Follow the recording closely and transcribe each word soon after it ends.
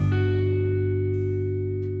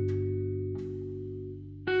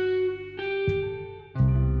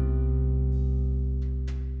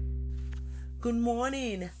good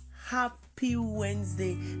morning. Happy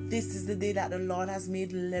Wednesday. This is the day that the Lord has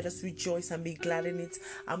made. Let us rejoice and be glad in it.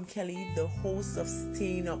 I'm Kelly, the host of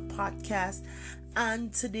Staying Up Podcast,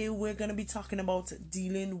 and today we're going to be talking about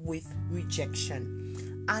dealing with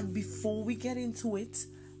rejection. And before we get into it,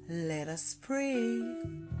 let us pray.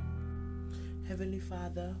 Heavenly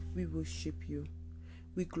Father, we worship you.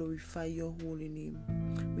 We glorify your holy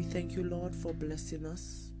name. We thank you, Lord, for blessing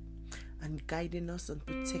us and guiding us and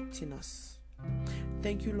protecting us.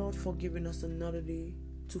 Thank you, Lord, for giving us another day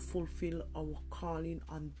to fulfill our calling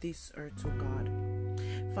on this earth, oh God.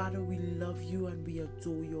 Father, we love you and we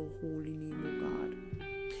adore your holy name, oh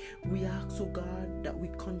God. We ask, oh God, that we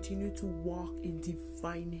continue to walk in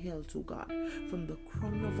divine health, oh God, from the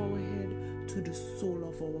crown of our head to the sole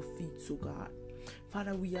of our feet, oh God.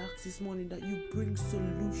 Father, we ask this morning that you bring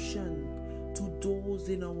solution to those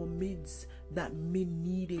in our midst that may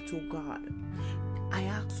need it, oh God. I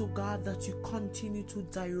ask, oh God, that you continue to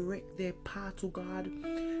direct their path, oh God.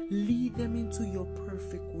 Lead them into your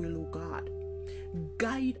perfect will, oh God.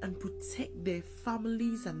 Guide and protect their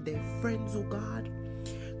families and their friends, oh God.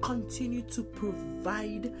 Continue to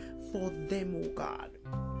provide for them, oh God.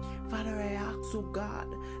 Father, I ask, oh God,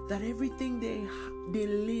 that everything they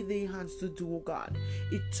lay their hands to do, oh God,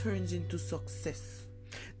 it turns into success.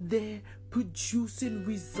 They're producing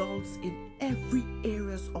results in every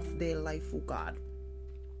areas of their life, oh God.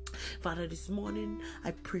 Father, this morning,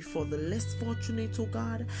 I pray for the less fortunate, oh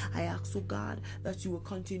God. I ask, oh God, that you will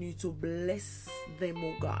continue to bless them,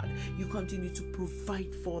 oh God. You continue to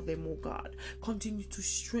provide for them, oh God. Continue to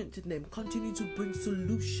strengthen them. Continue to bring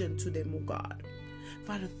solution to them, oh God.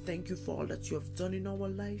 Father, thank you for all that you have done in our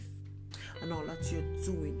life and all that you're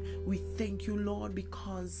doing. We thank you, Lord,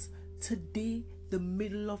 because today, the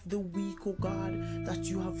middle of the week, oh God, that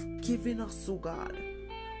you have given us, oh God,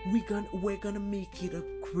 we're gonna make it a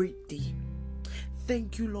great day.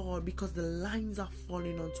 Thank you, Lord, because the lines are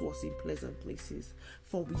falling onto us in pleasant places,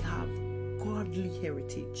 for we have godly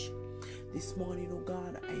heritage. This morning, oh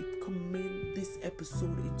God, I commend this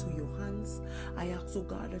episode into your hands. I ask, oh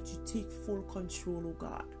God, that you take full control, oh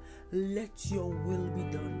God. Let your will be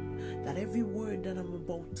done. That every word that I'm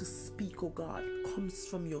about to speak, oh God, comes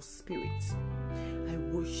from your spirit. I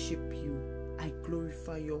worship you. I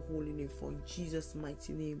glorify your holy name, for in Jesus'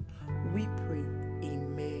 mighty name we pray.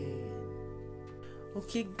 Amen.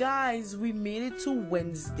 Okay, guys, we made it to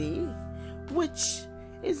Wednesday, which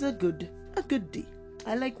is a good day.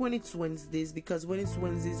 I like when it's Wednesdays, because when it's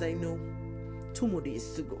Wednesdays, I know 2 more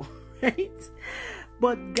days to go, right?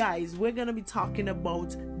 But guys, we're gonna be talking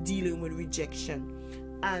about dealing with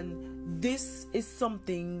rejection, and this is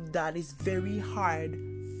something that is very hard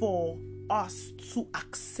for us to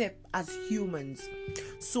accept as humans.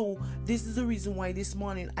 So this is the reason why this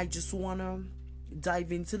morning I just wanna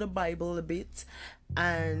dive into the Bible a bit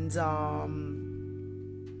and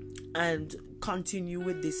continue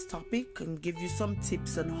with this topic and give you some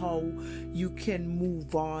tips on how you can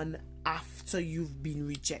move on after you've been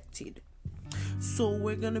rejected. So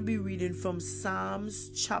we're gonna be reading from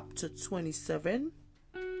Psalms chapter 27.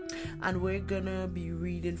 And we're gonna be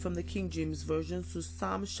reading from the King James Version. So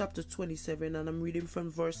Psalms chapter 27, and I'm reading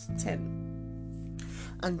from verse 10.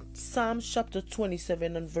 And Psalms chapter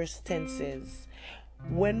 27 and verse 10 says,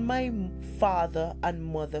 "When my father and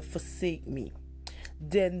mother forsake me,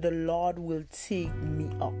 then the Lord will take me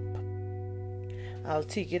up." I'll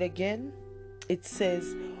take it again. It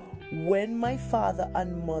says, "When my father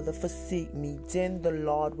and mother forsake me, then the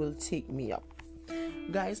Lord will take me up."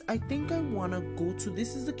 Guys, I think I want to go to,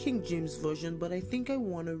 this is the King James Version, but I think I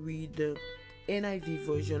want to read the NIV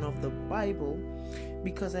version of the Bible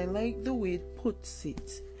because I like the way it puts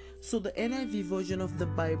it. So the NIV version of the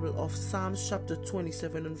Bible of Psalms chapter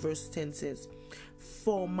 27 and verse 10 says,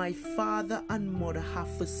 "For my father and mother have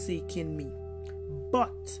forsaken me,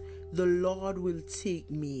 but the Lord will take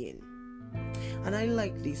me in." And I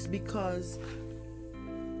like this because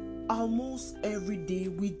almost every day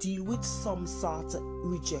we deal with some sort of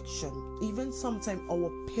rejection. Even sometimes our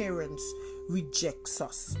parents reject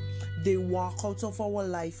us. They walk out of our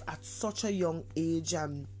life at such a young age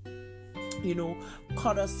and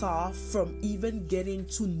cut us off from even getting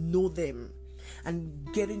to know them and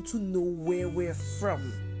getting to know where we're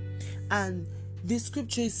from. And this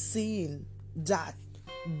scripture is saying that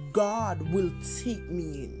God will take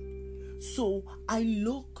me in. So I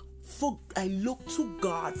look to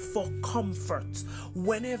God for comfort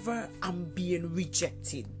whenever I'm being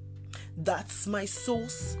rejected. That's my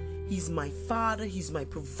source. He's my father. He's my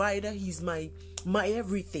provider. He's my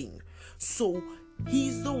everything. So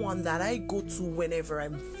he's the one that I go to whenever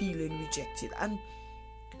I'm feeling rejected. And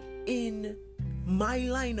in my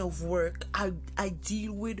line of work, I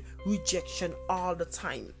deal with rejection all the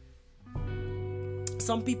time.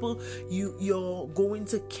 Some people, you're going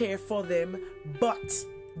to care for them, but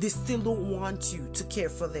they still don't want you to care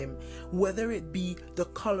for them, whether it be the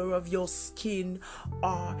color of your skin,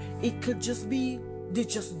 or it could just be they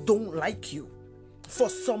just don't like you for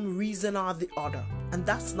some reason or the other, and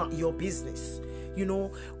that's not your business.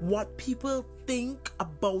 What people think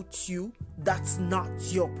about you, that's not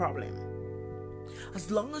your problem. As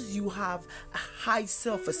long as you have a high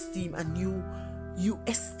self-esteem and you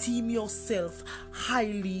esteem yourself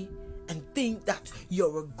highly and think that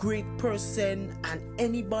you're a great person, and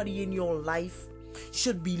anybody in your life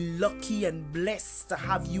should be lucky and blessed to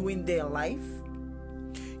have you in their life,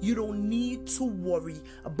 you don't need to worry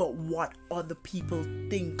about what other people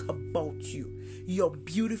think about you. You're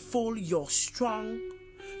beautiful, you're strong,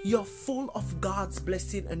 you're full of God's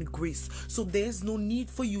blessing and grace. So there's no need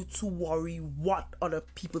for you to worry what other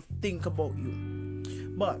people think about you.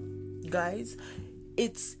 But guys,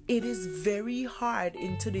 it is very hard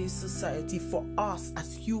in today's society for us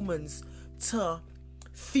as humans to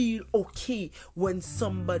feel okay when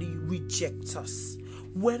somebody rejects us,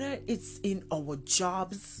 whether it's in our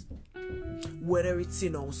jobs, whether it's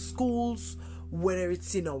in our schools, whether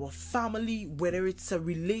it's in our family, whether it's a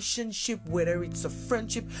relationship, whether it's a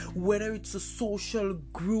friendship, whether it's a social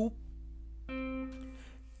group.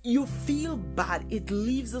 You feel bad. It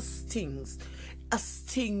leaves a sting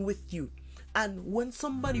with you. And when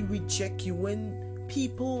somebody rejects you, when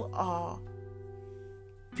people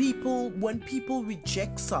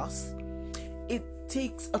rejects us, it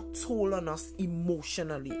takes a toll on us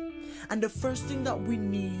emotionally. And the first thing that we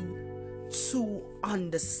need to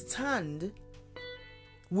understand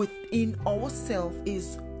within ourselves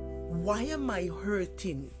is, why am I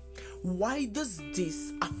hurting? Why does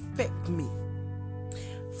this affect me?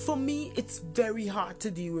 For me, it's very hard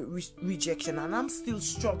to deal with rejection, and I'm still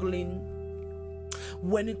struggling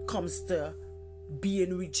when it comes to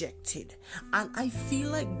being rejected. And I feel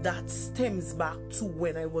like that stems back to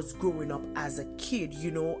when I was growing up as a kid.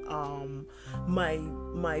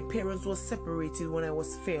 My parents were separated when I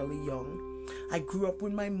was fairly young. I grew up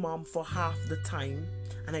with my mom for half the time,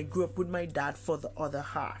 and I grew up with my dad for the other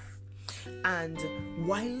half. And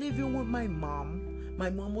while living with my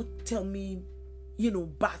mom would tell me,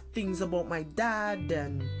 bad things about my dad,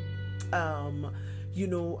 and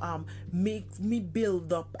make me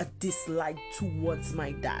build up a dislike towards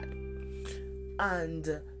my dad.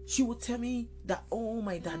 And she would tell me that, oh,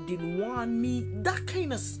 my dad didn't want me, that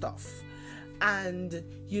kind of stuff. And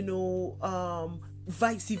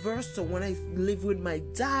vice versa, when I live with my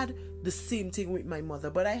dad, the same thing with my mother.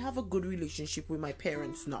 But I have a good relationship with my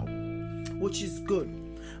parents now, which is good.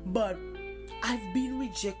 But I've been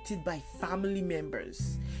rejected by family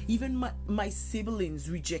members. Even my siblings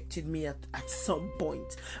rejected me at some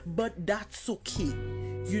point. But that's okay,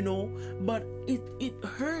 But it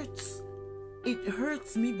hurts. It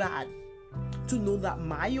hurts me bad to know that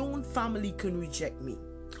my own family can reject me.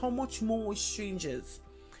 How much more with strangers?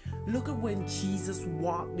 Look at when Jesus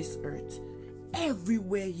walked this earth.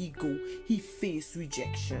 Everywhere he go, he faced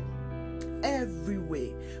rejection.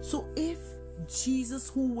 Everywhere. So if Jesus,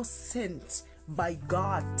 who was sent by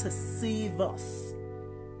God to save us,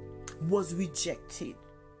 was rejected,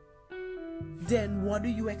 then what do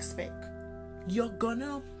you expect? You're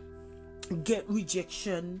gonna get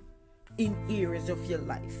rejection in areas of your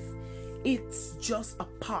life. It's just a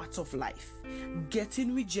part of life.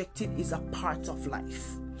 Getting rejected is a part of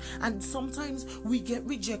life. And sometimes we get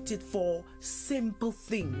rejected for simple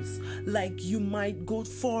things, like you might go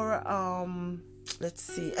for an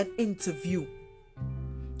interview,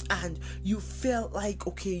 and you felt like,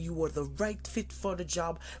 okay, you were the right fit for the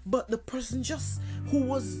job, but the person who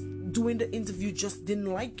was doing the interview just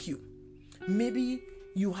didn't like you. Maybe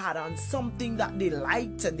you had on something that they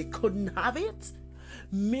liked and they couldn't have it.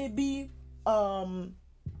 Maybe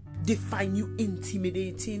they find you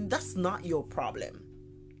intimidating. That's not your problem.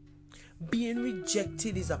 Being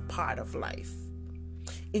rejected is a part of life.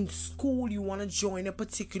 In school, you want to join a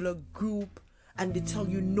particular group, and they tell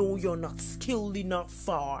you, no, you're not skilled enough,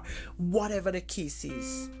 or whatever the case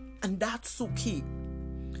is. And that's okay,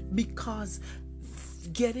 because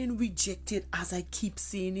getting rejected, as I keep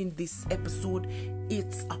saying in this episode,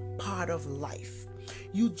 it's a part of life.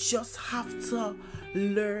 You just have to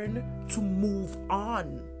learn to move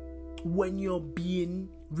on when you're being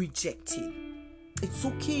rejected. It's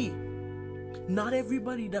okay. Not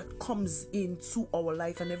everybody that comes into our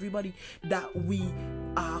life and everybody that we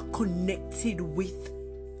are connected with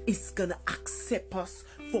is gonna accept us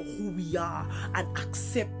for who we are and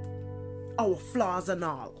accept our flaws and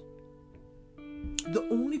all. The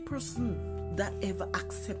only person that ever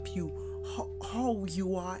accept you how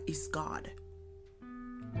you are is God.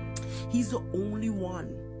 He's the only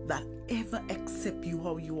one that ever accept you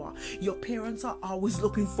how you are. Your parents are always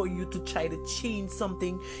looking for you to try to change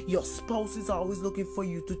something. Your spouse is always looking for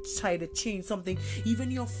you to try to change something.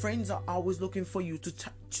 Even your friends are always looking for you to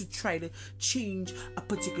try to change a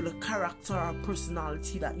particular character or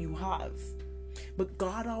personality that you have. But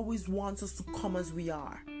God always wants us to come as we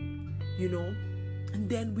are, and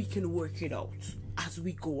then we can work it out as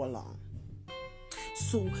we go along.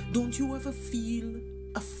 So don't you ever feel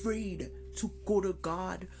afraid to go to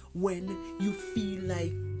God when you feel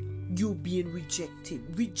like you're being rejected.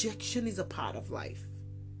 Rejection is a part of life.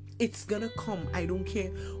 It's gonna come. I don't care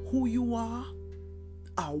who you are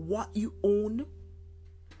or what you own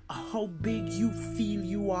or how big you feel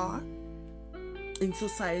you are in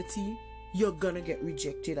society. You're gonna get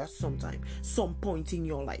rejected at some point in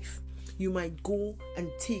your life. You might go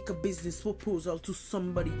and take a business proposal to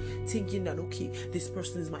somebody thinking that, okay, this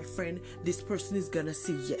person is my friend, this person is gonna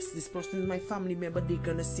say yes, this person is my family member, they're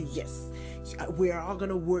gonna say yes, we're all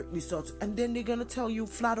gonna work this out, and then they're gonna tell you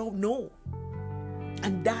flat out no.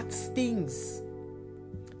 And that stings.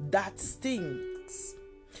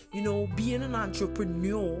 Being an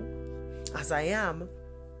entrepreneur as I am,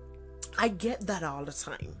 I get that all the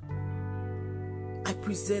time. I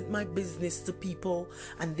present my business to people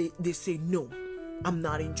and they say, no, I'm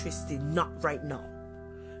not interested, not right now.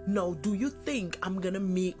 Now, do you think I'm going to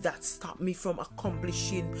make that stop me from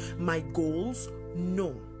accomplishing my goals?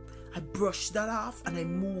 No. I brush that off and I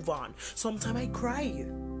move on. Sometimes I cry,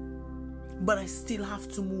 but I still have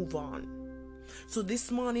to move on. So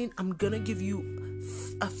this morning, I'm going to give you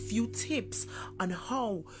a few tips on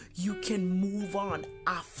how you can move on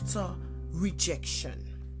after rejection.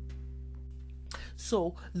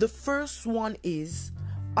 So the first one is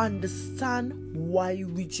understand why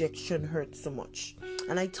rejection hurts so much.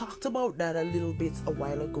 And I talked about that a little bit a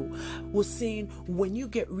while ago. I was saying when you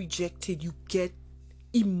get rejected, you get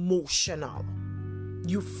emotional.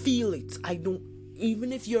 You feel it.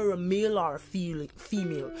 Even if you're a male or a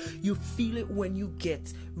female, you feel it when you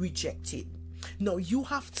get rejected. Now you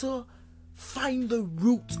have to find the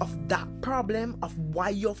root of that problem, of why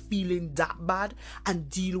you're feeling that bad, and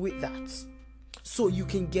deal with that, so you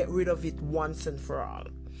can get rid of it once and for all.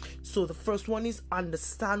 So the first one is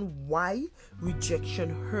understand why rejection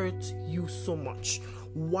hurts you so much.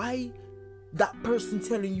 Why that person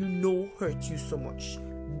telling you no hurts you so much.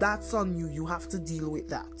 That's on you. You have to deal with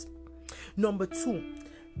that. Number 2,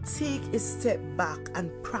 take a step back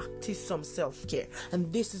and practice some self-care.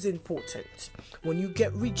 And this is important. When you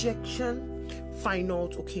get rejection, find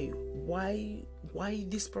out, okay, why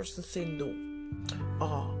this person say no?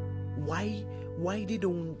 Why they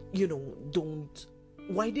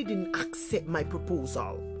why they didn't accept my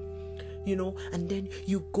proposal? And then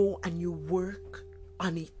you go and you work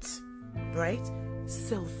on it, right?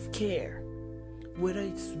 Self-care. Whether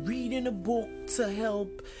it's reading a book to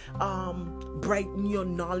help brighten your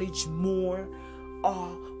knowledge more, or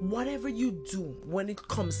whatever you do when it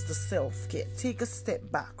comes to self-care, take a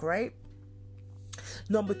step back, right?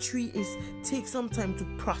 Number 3 is take some time to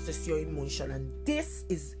process your emotion. And this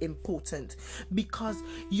is important because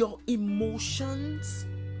your emotions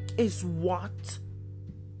is what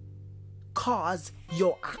cause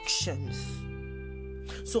your actions.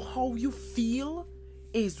 So how you feel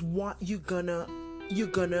is what you're gonna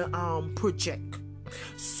project.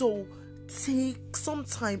 So take some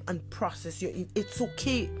time and process your. It's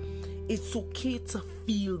okay to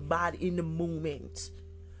feel bad in the moment,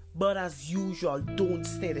 but as usual, don't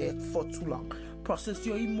stay there for too long. Process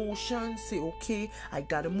your emotions. Say, okay, I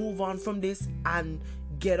gotta move on from this, and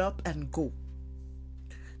get up and go.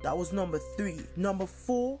 That was number 3. Number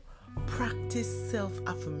 4, practice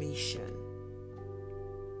self-affirmation.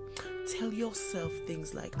 Tell yourself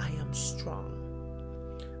things like, I am strong,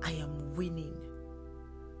 I am winning.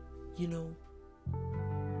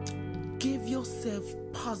 Give yourself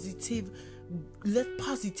let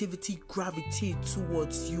positivity gravitate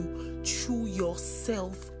towards you through your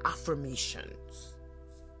self-affirmations.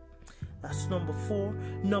 That's number 4.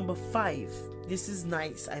 Number 5, this is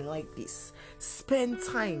nice, I like this. Spend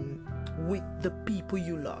time with the people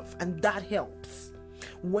you love, and that helps.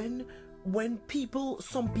 When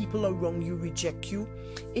some people around you reject you,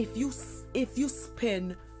 if you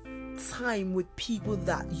spend time with people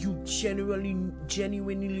that you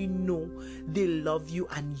genuinely know they love you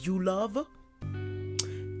and you love,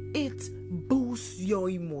 it boosts your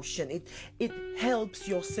emotion. It helps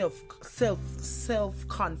your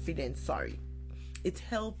self-confidence. It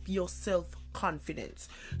helps your confidence.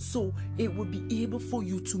 So it would be able for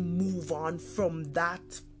you to move on from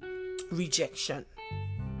that rejection.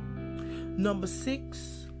 Number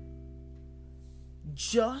 6,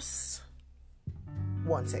 just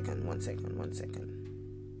one second.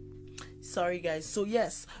 Sorry guys. So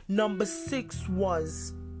yes, number 6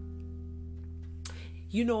 was,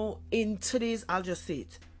 in today's, I'll just say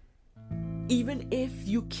it, even if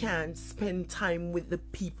you can't spend time with the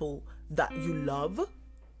people that you love,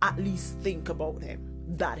 at least think about them.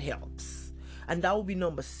 That helps. And that will be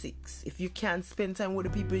number 6. If you can't spend time with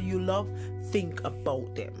the people you love, think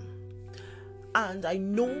about them. And I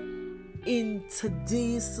know in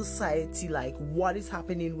today's society, like what is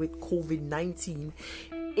happening with COVID-19,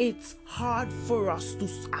 it's hard for us to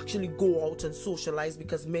actually go out and socialize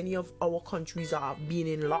because many of our countries are being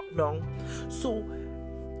in lockdown. So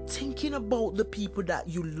thinking about the people that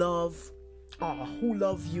you love or who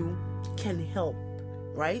love you can help,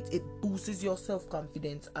 right? It boosts your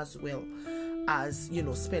self-confidence as well as,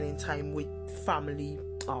 spending time with family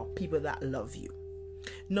or people that love you.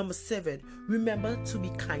 Number 7, remember to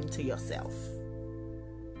be kind to yourself.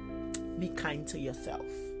 Be kind to yourself.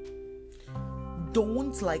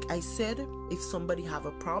 Don't, like I said, if somebody have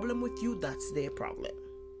a problem with you, that's their problem.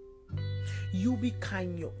 You be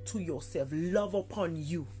kind to yourself. Love upon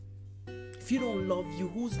you. If you don't love you,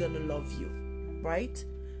 who's gonna love you, right?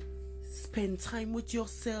 Spend time with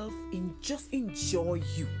yourself and just enjoy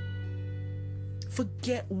you.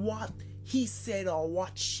 Forget what he said or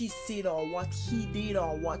what she said or what he did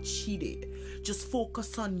or what she did. Just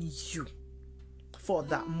focus on you for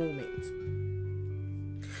that moment.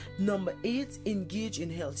 Number 8, engage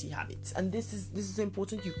in healthy habits. And this is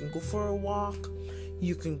important. You can go for a walk,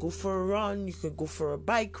 you can go for a run, you can go for a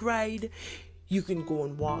bike ride, you can go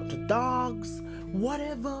and walk the dogs,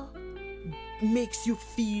 whatever makes you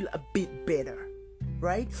feel a bit better,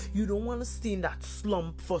 right? You don't want to stay in that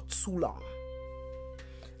slump for too long.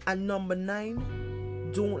 And number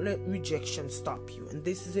 9, don't let rejection stop you. And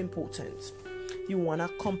this is important. You want to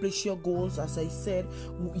accomplish your goals, as I said,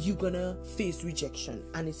 you're going to face rejection.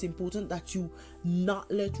 And it's important that you not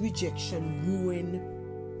let rejection ruin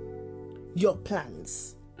your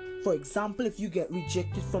plans. For example, if you get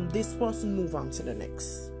rejected from this person, move on to the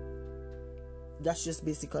next. That's just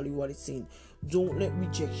basically what it's saying. Don't let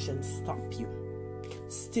rejection stop you.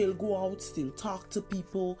 Still go out, still talk to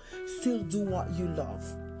people, still do what you love.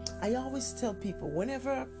 I always tell people,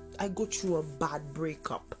 whenever I go through a bad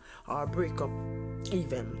breakup or a breakup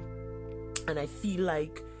even, and I feel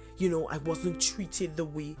like, I wasn't treated the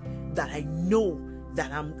way that I know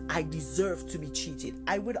that I deserve to be treated,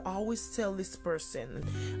 I would always tell this person,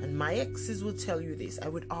 and my exes will tell you this, I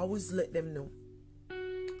would always let them know,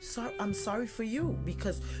 I'm sorry for you,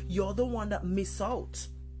 because you're the one that miss out.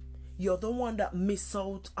 You're the one that miss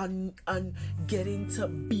out on getting to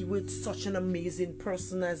be with such an amazing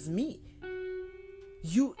person as me.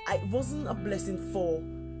 It wasn't a blessing for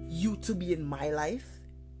you to be in my life.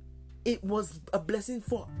 It was a blessing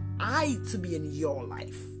for I to be in your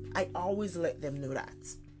life. I always let them know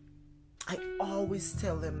that. I always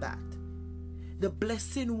tell them that. The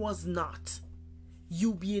blessing was not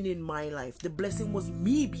you being in my life. The blessing was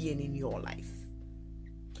me being in your life.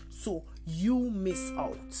 So you miss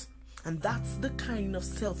out. And that's the kind of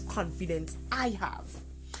self-confidence I have.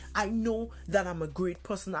 I know that I'm a great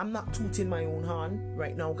person. I'm not tooting my own horn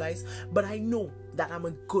right now, guys, but I know that I'm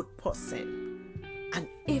a good person. And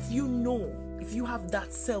if you have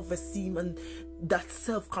that self-esteem and that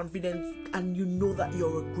self-confidence, and you know that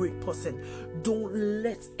you're a great person, don't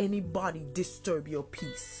let anybody disturb your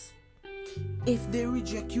peace. If they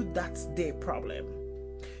reject you, that's their problem.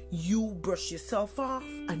 You brush yourself off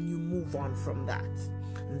and you move on from that.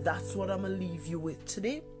 And that's what I'm going to leave you with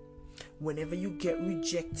today. Whenever you get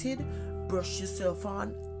rejected, brush yourself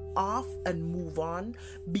off and move on,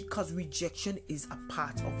 because rejection is a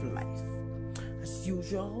part of life. As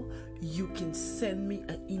usual, you can send me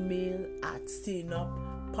an email at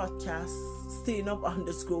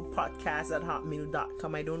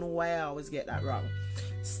stayingup_podcast@hotmail.com. I don't know why I always get that wrong.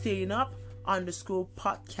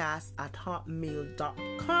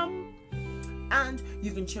 stayingup_podcast@hotmail.com. And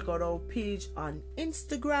you can check out our page on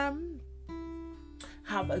Instagram.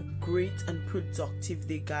 Have a great and productive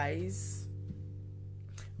day, guys.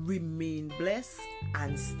 Remain blessed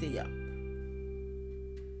and stay up.